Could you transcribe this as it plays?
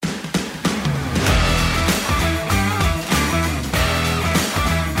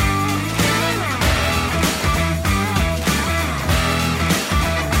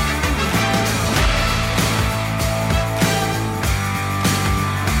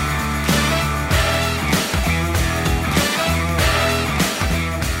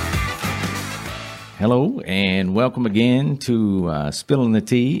Hello, and welcome again to Spilling the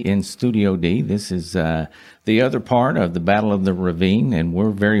Tea in Studio D. This is the other part of the Battle of the Ravine, and we're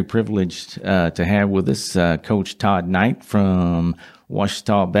very privileged to have with us Coach Todd Knight from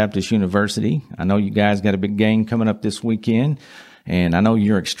Ouachita Baptist University. I know you guys got a big game coming up this weekend, and I know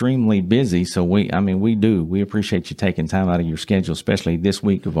you're extremely busy, so we appreciate you taking time out of your schedule, especially this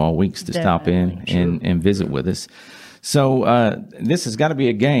week of all weeks, to stop in and visit with us. So this has got to be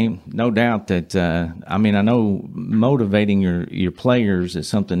a game, no doubt that, I know motivating your players is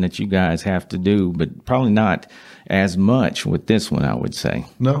something that you guys have to do, but probably not as much with this one, I would say.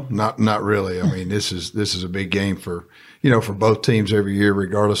 No, not really. I mean, this is a big game for both teams every year,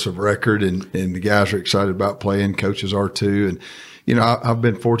 regardless of record, and the guys are excited about playing. Coaches are too. And, I've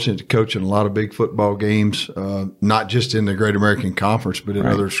been fortunate to coach in a lot of big football games, not just in the Great American Conference, but in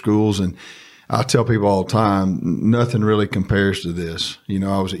other schools. And I tell people all the time, nothing really compares to this.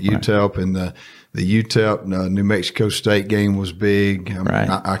 I was at UTEP, and the UTEP New Mexico State game was big.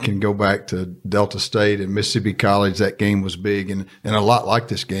 I can go back to Delta State and Mississippi College. That game was big and a lot like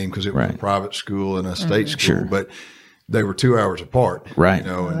this game because it was a private school and a state school, but they were 2 hours apart. Right.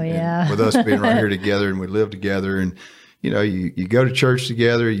 And with us being right here together, and we live together, and you go to church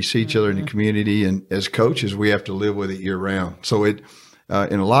together, you see each other in the community, and as coaches, we have to live with it year round. So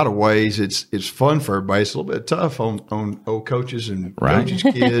in a lot of ways, it's fun for everybody. It's a little bit tough on old coaches and coaches'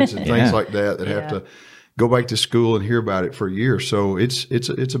 kids and things like that have to go back to school and hear about it for a year. So it's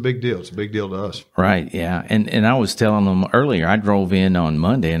a big deal. It's a big deal to us. Right. Yeah. And I was telling them earlier, I drove in on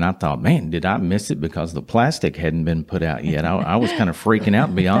Monday and I thought, man, did I miss it because the plastic hadn't been put out yet? I was kind of freaking out,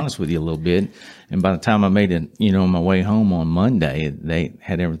 to be honest with you, a little bit. And by the time I made it, on my way home on Monday, they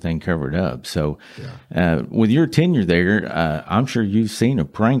had everything covered up. So, with your tenure there, I'm sure you've seen a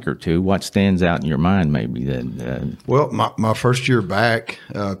prank or two. What stands out in your mind, maybe? Well, my first year back,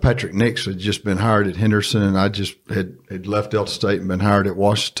 Patrick Nix had just been hired at Henderson, and I just had left Delta State and been hired at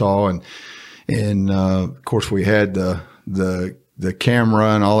Ouachita, and of course we had the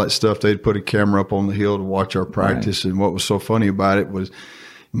camera and all that stuff. They'd put a camera up on the hill to watch our practice, and what was so funny about it was,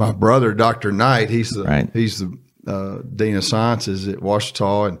 my brother, Dr. Knight, he's the dean of sciences at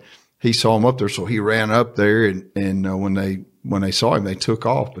Ouachita, and he saw him up there, so he ran up there, and when they saw him, they took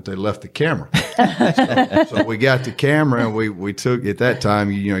off, but they left the camera. so we got the camera, and we took, at that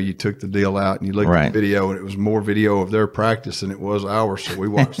time, you took the deal out and you looked at the video, and it was more video of their practice than it was ours, so we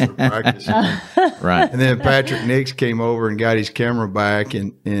watched their practice. And then Patrick Nix came over and got his camera back,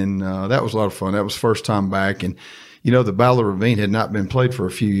 and that was a lot of fun. That was first time back, and the Battle of Ravine had not been played for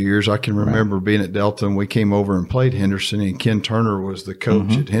a few years. I can remember being at Delta, and we came over and played Henderson, and Ken Turner was the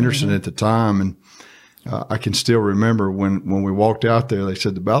coach at Henderson at the time. And I can still remember when we walked out there, they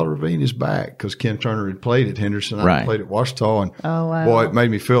said the Battle of Ravine is back because Ken Turner had played at Henderson. I played at Ouachita, and boy, it made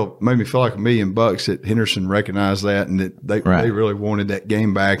me feel like $1 million that Henderson recognized that, and that they really wanted that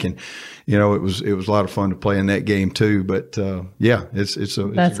game back. And it was a lot of fun to play in that game too. But it's that's a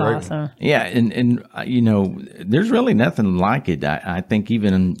great awesome. one. Yeah, and there's really nothing like it. I think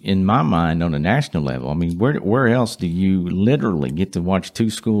even in my mind on a national level. I mean, where else do you literally get to watch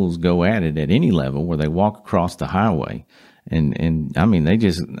two schools go at it at any level where they walk across the highway? And I mean,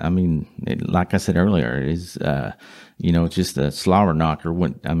 like I said earlier, it's just a slobber knocker.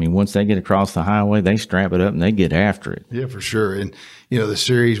 Once they get across the highway, they strap it up and they get after it. Yeah, for sure. And, the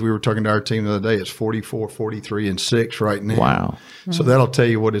series, we were talking to our team the other day, it's 44, 43, and 6 right now. Wow. So that'll tell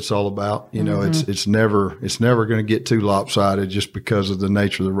you what it's all about. It's never going to get too lopsided just because of the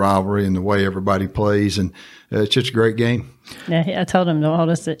nature of the rivalry and the way everybody plays. And it's just a great game. Yeah, I told him to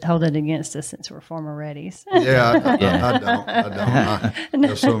hold it against us since we're former Reddies. Yeah, I don't. I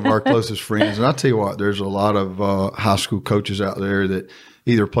know some of our closest friends. And I'll tell you what, there's a lot of high school coaches out there that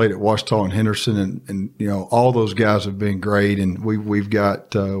either played at Ouachita and Henderson, and all those guys have been great. And we've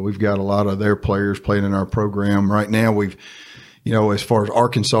got a lot of their players playing in our program right now. We've, as far as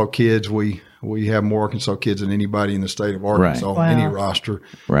Arkansas kids, we have more Arkansas kids than anybody in the state of Arkansas, any roster.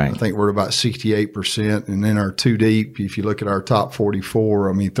 Right. I think we're at about 68%. And then our two deep, if you look at our top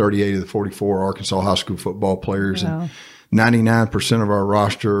 44, 38 of the 44 are Arkansas high school football players. Wow. And 99% of our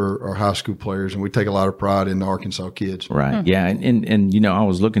roster are high school players, and we take a lot of pride in the Arkansas kids. Right. Yeah. And I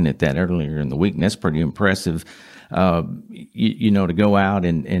was looking at that earlier in the week, and that's pretty impressive. To go out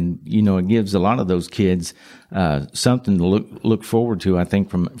and it gives a lot of those kids something to look forward to, I think,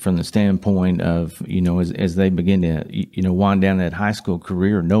 from the standpoint of, as they begin to, wind down that high school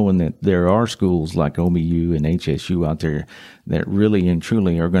career, knowing that there are schools like OBU and HSU out there that really and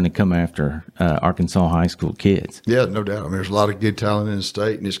truly are going to come after Arkansas high school kids. Yeah, no doubt. There's a lot of good talent in the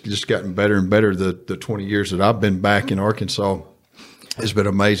state, and it's just gotten better and better. The 20 years that I've been back in Arkansas, it's been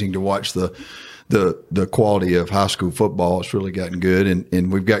amazing to watch the the quality of high school football has really gotten good,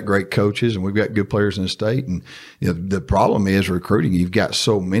 and we've got great coaches and we've got good players in the state. And the problem is recruiting. You've got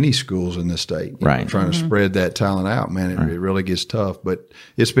so many schools in the state, right? Trying to spread that talent out, man, it really gets tough. But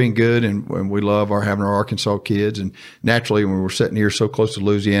it's been good, and we love having our Arkansas kids. And naturally, when we're sitting here so close to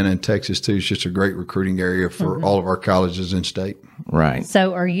Louisiana and Texas too, it's just a great recruiting area for all of our colleges in state. Right.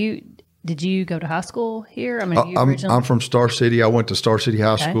 So did you go to high school here? I mean, I'm from Star City. I went to Star City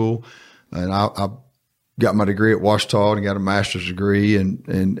High School, and I got my degree at Ouachita and got a master's degree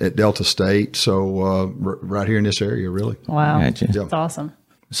and at Delta State. So right here in this area, really. Wow. Gotcha. That's awesome.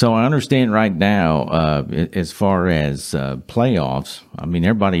 So I understand right now, as far as playoffs, I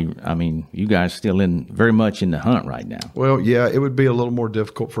mean, you guys still very much in the hunt right now. Well, yeah, it would be a little more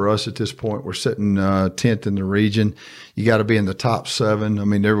difficult for us at this point. We're sitting 10th in the region. You got to be in the top 7. I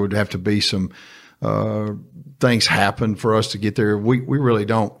mean, there would have to be some things happen for us to get there. We really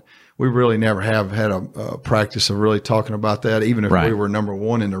don't. We really never have had a practice of really talking about that. Even if we were number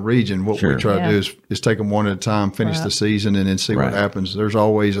 1 in the region, what we try to do is take them one at a time, finish the season, and then see what happens. There's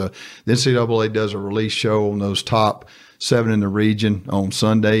always the NCAA does a release show on those top 7 in the region on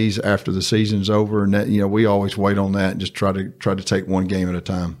Sundays after the season's over, and that we always wait on that and just try to take one game at a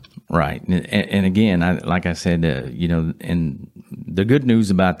time. Right, and again, like I said, and the good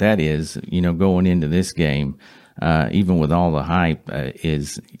news about that is, going into this game. Even with all the hype, I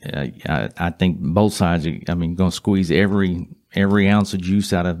think both sides are, going to squeeze every ounce of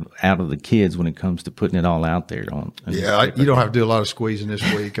juice out of the kids when it comes to putting it all out there. You don't have to do a lot of squeezing this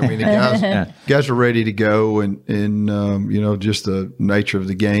week. I mean, the guys are ready to go, and just the nature of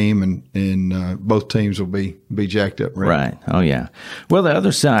the game, and both teams will be jacked up. Ready. Right. Oh yeah. Well, the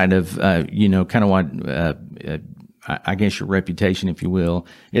other side of kind of what. I guess your reputation, if you will,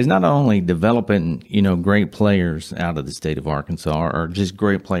 is not only developing, great players out of the state of Arkansas, or just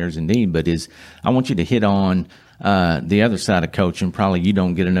great players indeed, but I want you to hit on the other side of coaching. Probably you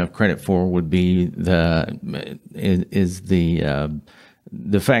don't get enough credit for would be the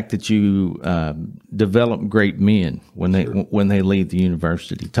fact that you develop great men when they leave the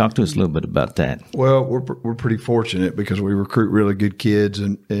university. Talk to us a little bit about that. Well, we're pretty fortunate because we recruit really good kids,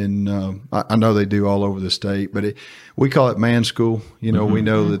 and I know they do all over the state, but we call it man school. We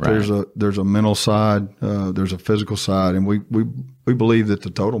know that there's a mental side, there's a physical side, and we believe that the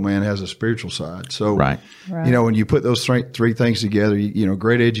total man has a spiritual side. So, when you put those three things together,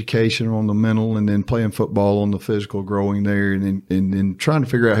 great education on the mental, and then playing football on the physical, growing there, and then trying to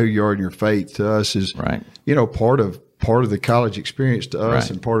figure out who you are in your faith to us is, part of the college experience to us,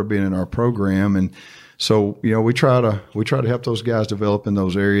 and part of being in our program. And so, we try to help those guys develop in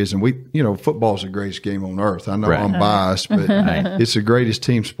those areas. And football is the greatest game on earth. I know I'm biased, but it's the greatest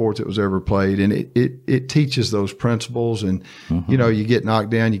team sport that was ever played. And it teaches those principles. And, you get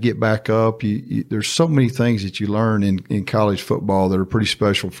knocked down, you get back up. There's so many things that you learn in college football that are pretty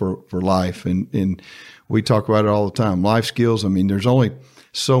special for life. And we talk about it all the time. Life skills. I mean, there's only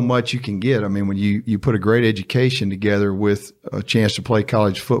so much you can get. I mean, when you put a great education together with a chance to play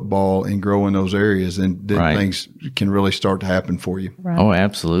college football and grow in those areas, then things can really start to happen for you. Right. Oh,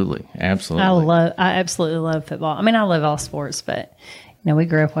 absolutely. Absolutely. I absolutely love football. I mean, I love all sports, but we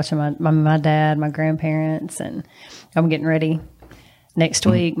grew up watching my dad, my grandparents, and I'm getting ready. Next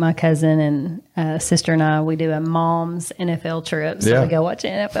week, my cousin and sister and I, we do a mom's NFL trip. So we go watch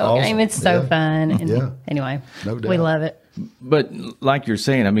an NFL game. It's so fun. And anyway, we love it. But like you're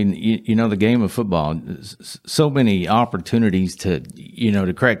saying, I mean, the game of football, so many opportunities to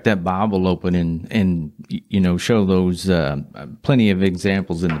crack that Bible open and show those plenty of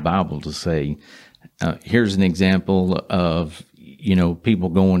examples in the Bible to say, here's an example of, people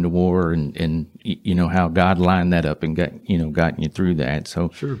going to war and how God lined that up and gotten you through that. So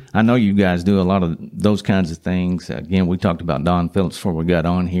I know you guys do a lot of those kinds of things. Again, we talked about Don Phillips before we got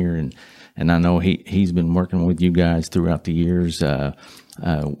on here, and I know he's been working with you guys throughout the years,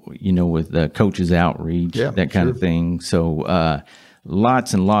 with coaches outreach, that kind of thing. So,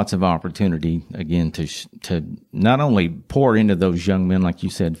 lots and lots of opportunity again to not only pour into those young men, like you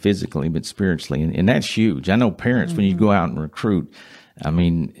said, physically, but spiritually. And that's huge. I know parents, when you go out and recruit, I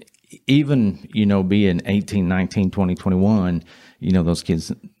mean, even, being 18, 19, 20, 21, those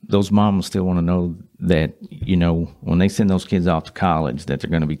kids, those moms still want to know that, when they send those kids off to college, that they're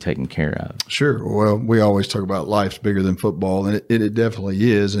going to be taken care of. Sure. Well, we always talk about life's bigger than football, and it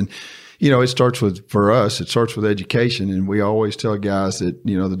definitely is. And, it starts with education. And we always tell guys that,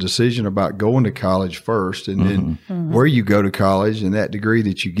 the decision about going to college first and then where you go to college and that degree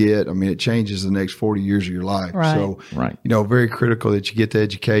that you get, it changes the next 40 years of your life. Right. So, very critical that you get the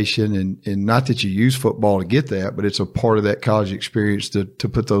education and not that you use football to get that, but it's a part of that college experience to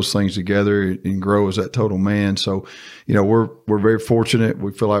put those things together and grow as that total man. So, we're very fortunate.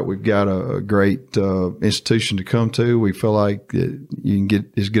 We feel like we've got a great institution to come to. We feel like you can get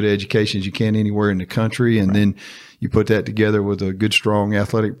as good an education as you can anywhere in the country. And then you put that together with a good, strong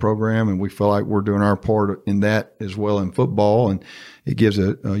athletic program. And we feel like we're doing our part in that as well in football. And it gives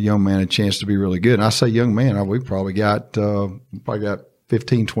a young man a chance to be really good. And I say young man, we've probably got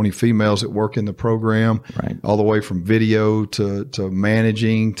 15, 20 females that work in the program, all the way from video to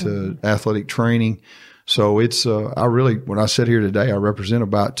managing to athletic training. So it's, when I sit here today, I represent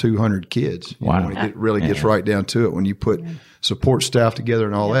about 200 kids. Wow. When it really gets right down to it, when you put support staff together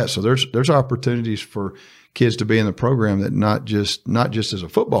and all that. So there's opportunities for kids to be in the program that not just as a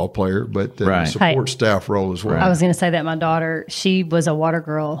football player, but the support staff role as well. I was going to say that my daughter, she was a water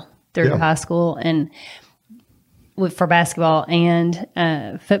girl through high school and for basketball and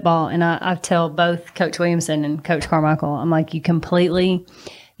football. And I tell both Coach Williamson and Coach Carmichael, I'm like,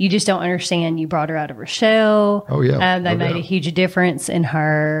 you just don't understand. You brought her out of her shell. Oh, yeah. They made a huge difference in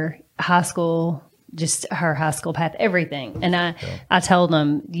her high school, just her high school path, everything. And I told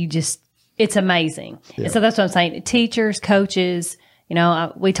them, it's amazing. Yeah. And so that's what I'm saying. Teachers, coaches,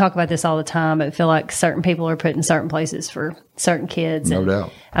 we talk about this all the time, but I feel like certain people are put in certain places for certain kids. No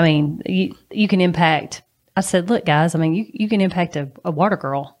doubt. You can impact. I said, look, guys, you can impact a water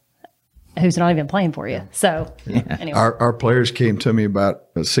girl who's not even playing for you. So anyway. Our players came to me about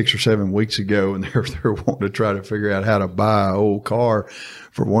 6 or 7 weeks ago, and they're wanting to try to figure out how to buy an old car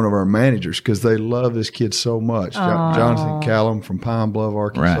for one of our managers because they love this kid so much. Jonathan Callum from Pine Bluff,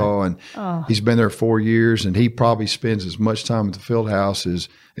 Arkansas, and he's been there 4 years, and he probably spends as much time at the field house as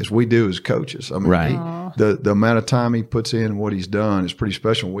we do as coaches. The amount of time he puts in, what he's done is pretty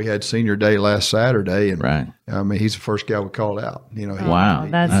special. We had senior day last Saturday, and he's the first guy we called out.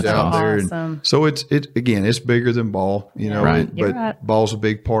 That's out there, awesome. and so it's bigger than ball, but ball's a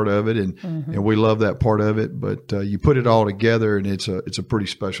big part of it, and we love that part of it. But you put it all together, and it's a pretty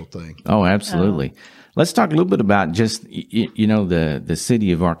special thing. Oh, absolutely. Let's talk a little bit about just, the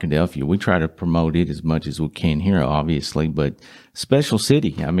city of Arkadelphia. We try to promote it as much as we can here, obviously, but special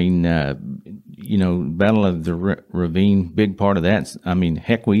city. Battle of the Ravine, big part of that.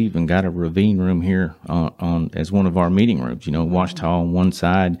 Heck, we even got a Ravine room here on as one of our meeting rooms, Ouachita on one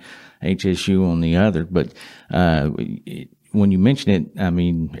side, HSU on the other. But when you mention it,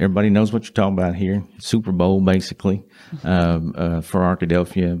 everybody knows what you're talking about here. Super Bowl, basically, for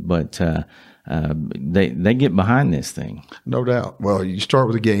Arkadelphia. But they get behind this thing. No doubt. Well, you start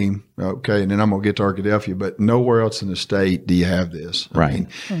with a game, okay, and then I'm going to get to Arkadelphia, but nowhere else in the state do you have this.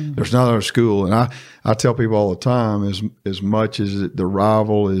 There's not another school, and I tell people all the time, as much as the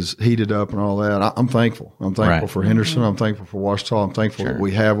rival is heated up and all that, I'm thankful. I'm thankful for Henderson. I'm thankful for Ouachita. I'm thankful that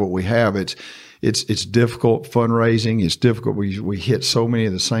we have what we have. It's difficult fundraising. It's difficult. We hit so many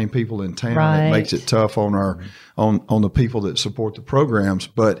of the same people in town. It makes it tough on on the people that support the programs.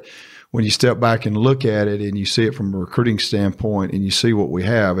 But when you step back and look at it and you see it from a recruiting standpoint and you see what we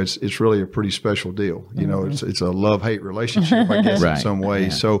have, it's really a pretty special deal. It's a love-hate relationship, I guess, in some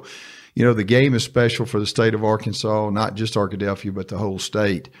ways. Yeah. So, the game is special for the state of Arkansas, not just Arkadelphia, but the whole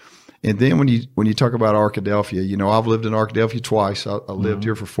state. And then when you talk about Arkadelphia, I've lived in Arkadelphia twice. I lived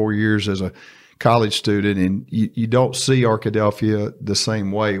here for 4 years as a college student, and you don't see Arkadelphia the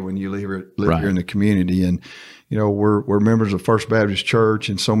same way when you live here in the community. And we're members of First Baptist Church,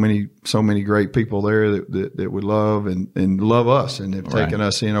 and so many great people there that we love and love us and have taken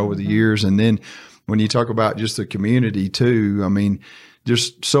us in over the years. And then when you talk about just the community too,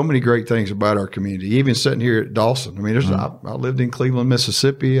 there's so many great things about our community. Even sitting here at Dawson, I lived in Cleveland,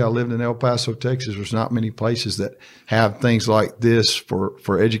 Mississippi. I lived in El Paso, Texas. There's not many places that have things like this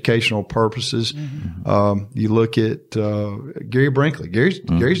for educational purposes. You look at Gary Brinkley. Gary's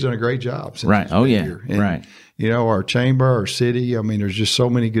done a great job since he's been here. And, our chamber, our city. There's just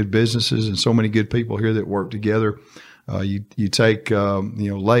so many good businesses and so many good people here that work together. You take,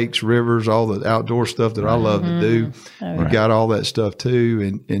 lakes, rivers, all the outdoor stuff that I love to do. You've got all that stuff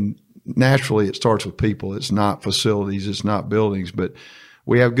too. And naturally it starts with people. It's not facilities. It's not buildings, but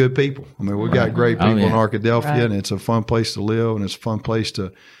we have good people. We've got great people in Arkadelphia, and it's a fun place to live, and it's a fun place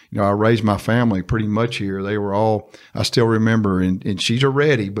to, I raised my family pretty much here. They were all, I still remember, and she's a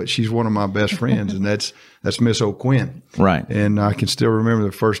Reddy, but she's one of my best friends, and that's Miss O'Quinn. Right. And I can still remember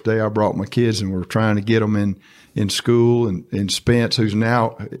the first day I brought my kids, and we're trying to get them in in school, and Spence, who's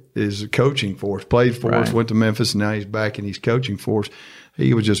now is coaching for us, played for us, went to Memphis, and now he's back and he's coaching for us.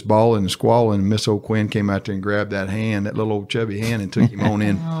 He was just bawling and squalling, and Miss O'Quinn came out there and grabbed that hand, that little old chubby hand, and took him on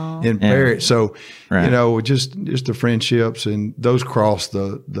in Parrott. So, just the friendships, and those cross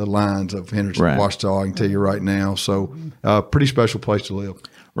the lines of Henderson, Ouachita, I can tell you right now. So, pretty special place to live.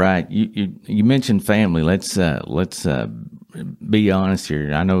 Right. You mentioned family. Let's be honest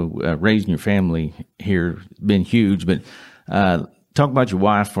here. I know raising your family here has been huge, but talk about your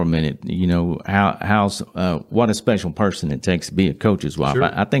wife for a minute. You know, what a special person it takes to be a coach's wife. Sure.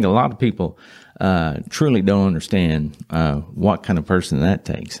 I think a lot of people truly don't understand what kind of person that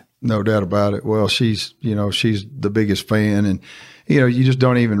takes. No doubt about it. Well, she's the biggest fan, and you just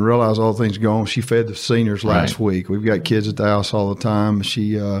don't even realize all the things going on. She fed the seniors last week. We've got kids at the house all the time.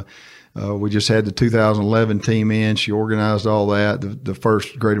 We just had the 2011 team in. She organized all that. The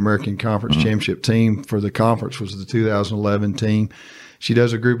first Great American Conference Championship team for the conference was the 2011 team. She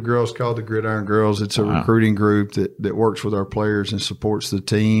does a group of girls called the Gridiron Girls. It's a recruiting group that works with our players and supports the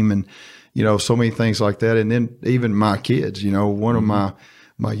team, and so many things like that. And then even my kids. One of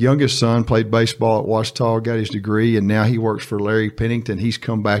my youngest son played baseball at Ouachita, got his degree, and now he works for Larry Pennington. He's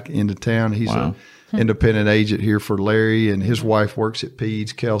come back into town. He's an independent agent here for Larry, and his wife works at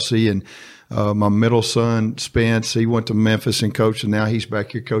Peds, Kelsey. And my middle son, Spence, he went to Memphis and coached, and now he's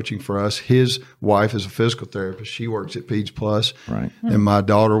back here coaching for us. His wife is a physical therapist. She works at Peds Plus. Right. And my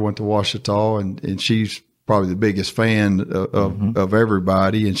daughter went to Ouachita, and she's probably the biggest fan of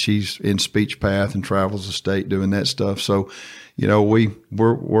everybody, and she's in speech path and travels the state doing that stuff. So, we're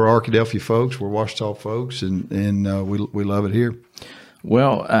Arkadelphia folks, we're Ouachita folks, and we love it here.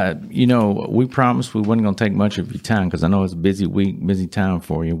 Well, we promised we weren't going to take much of your time because I know it's a busy week, busy time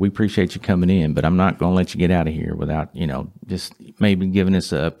for you. We appreciate you coming in, but I'm not going to let you get out of here without, just maybe giving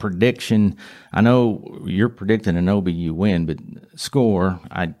us a prediction. I know you're predicting an OBU win, but score,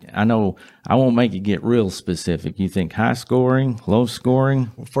 I know I won't make you get real specific. You think high scoring, low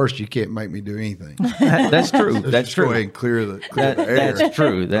scoring? Well, first, you can't make me do anything. That's true. That's true. Go ahead and clear the air. That's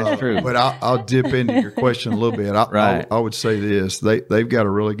true. That's true. But I'll dip into your question a little bit. I would say this. They've got a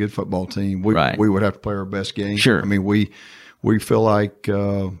really good football team. We would have to play our best game. Sure. I mean, we feel like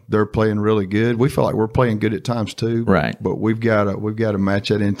they're playing really good. We feel like we're playing good at times too. Right. But we've got to match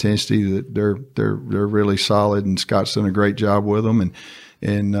that intensity. That they're really solid, and Scott's done a great job with them,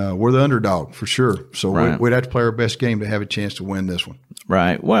 and we're the underdog for sure. So we'd have to play our best game to have a chance to win this one.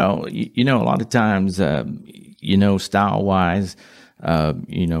 Right. Well, a lot of times, style wise,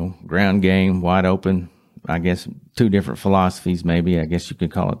 ground game, wide open. I guess two different philosophies, maybe. I guess you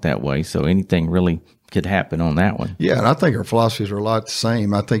could call it that way. So anything really could happen on that one. Yeah, and I think our philosophies are a lot the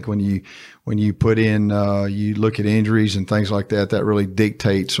same. I think when you put in, you look at injuries and things like that, that really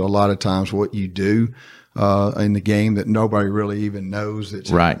dictates a lot of times what you do in the game that nobody really even knows that's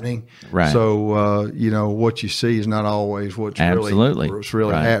happening. Right. So, what you see is not always what's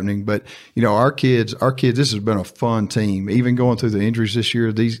really happening. But, our kids, this has been a fun team. Even going through the injuries this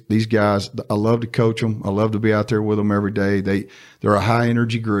year, these guys, I love to coach them. I love to be out there with them every day. They're a high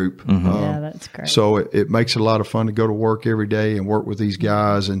energy group. Yeah, that's great. So it makes it a lot of fun to go to work every day and work with these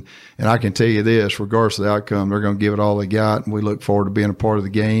guys. And I can tell you this, regardless of the outcome, they're going to give it all they got. And we look forward to being a part of the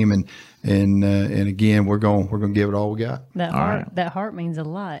game. And again, we're going to give it all we got. That heart means a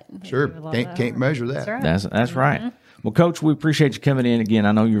lot. Sure, can't measure that. That's right. Well, Coach, we appreciate you coming in again.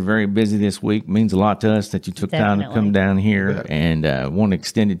 I know you're very busy this week. It means a lot to us that you took time to come down here, and want to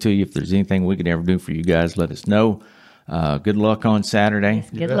extend it to you. If there's anything we could ever do for you guys, let us know. Good luck on Saturday.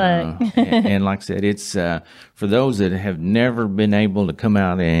 Good luck. And like I said, it's for those that have never been able to come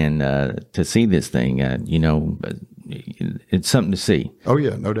out and to see this thing. It's something to see. Oh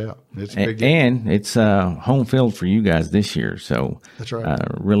yeah, no doubt. It's a big deal. And it's home field for you guys this year. So that's right.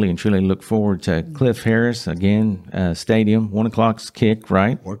 Really and truly look forward to Cliff Harris again. Stadium 1:00's kick,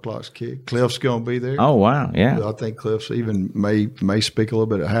 right? 1:00's kick. Cliff's going to be there. Oh wow, yeah. I think Cliff's even may speak a little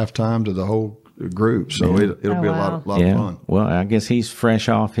bit at halftime to the whole group, so it'll be a lot of fun. Well, I guess he's fresh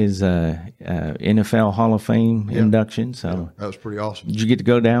off his NFL Hall of Fame induction, so that was pretty awesome. Did you get to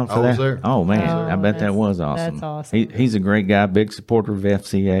go down for that? I was there. Oh man, I bet that was awesome. That's awesome. He's a great guy, big supporter of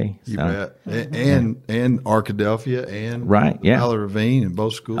FCA. You bet. And Arkadelphia and Ravine and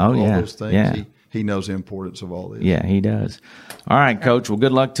both schools, all those things. Yeah. He knows the importance of all this. Yeah, he does. All right, Coach. Well,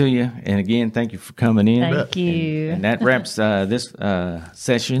 good luck to you. And again, thank you for coming in. Thank you. And that wraps this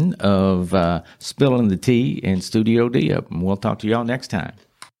session of Spilling the Tea in Studio D up. And we'll talk to y'all next time.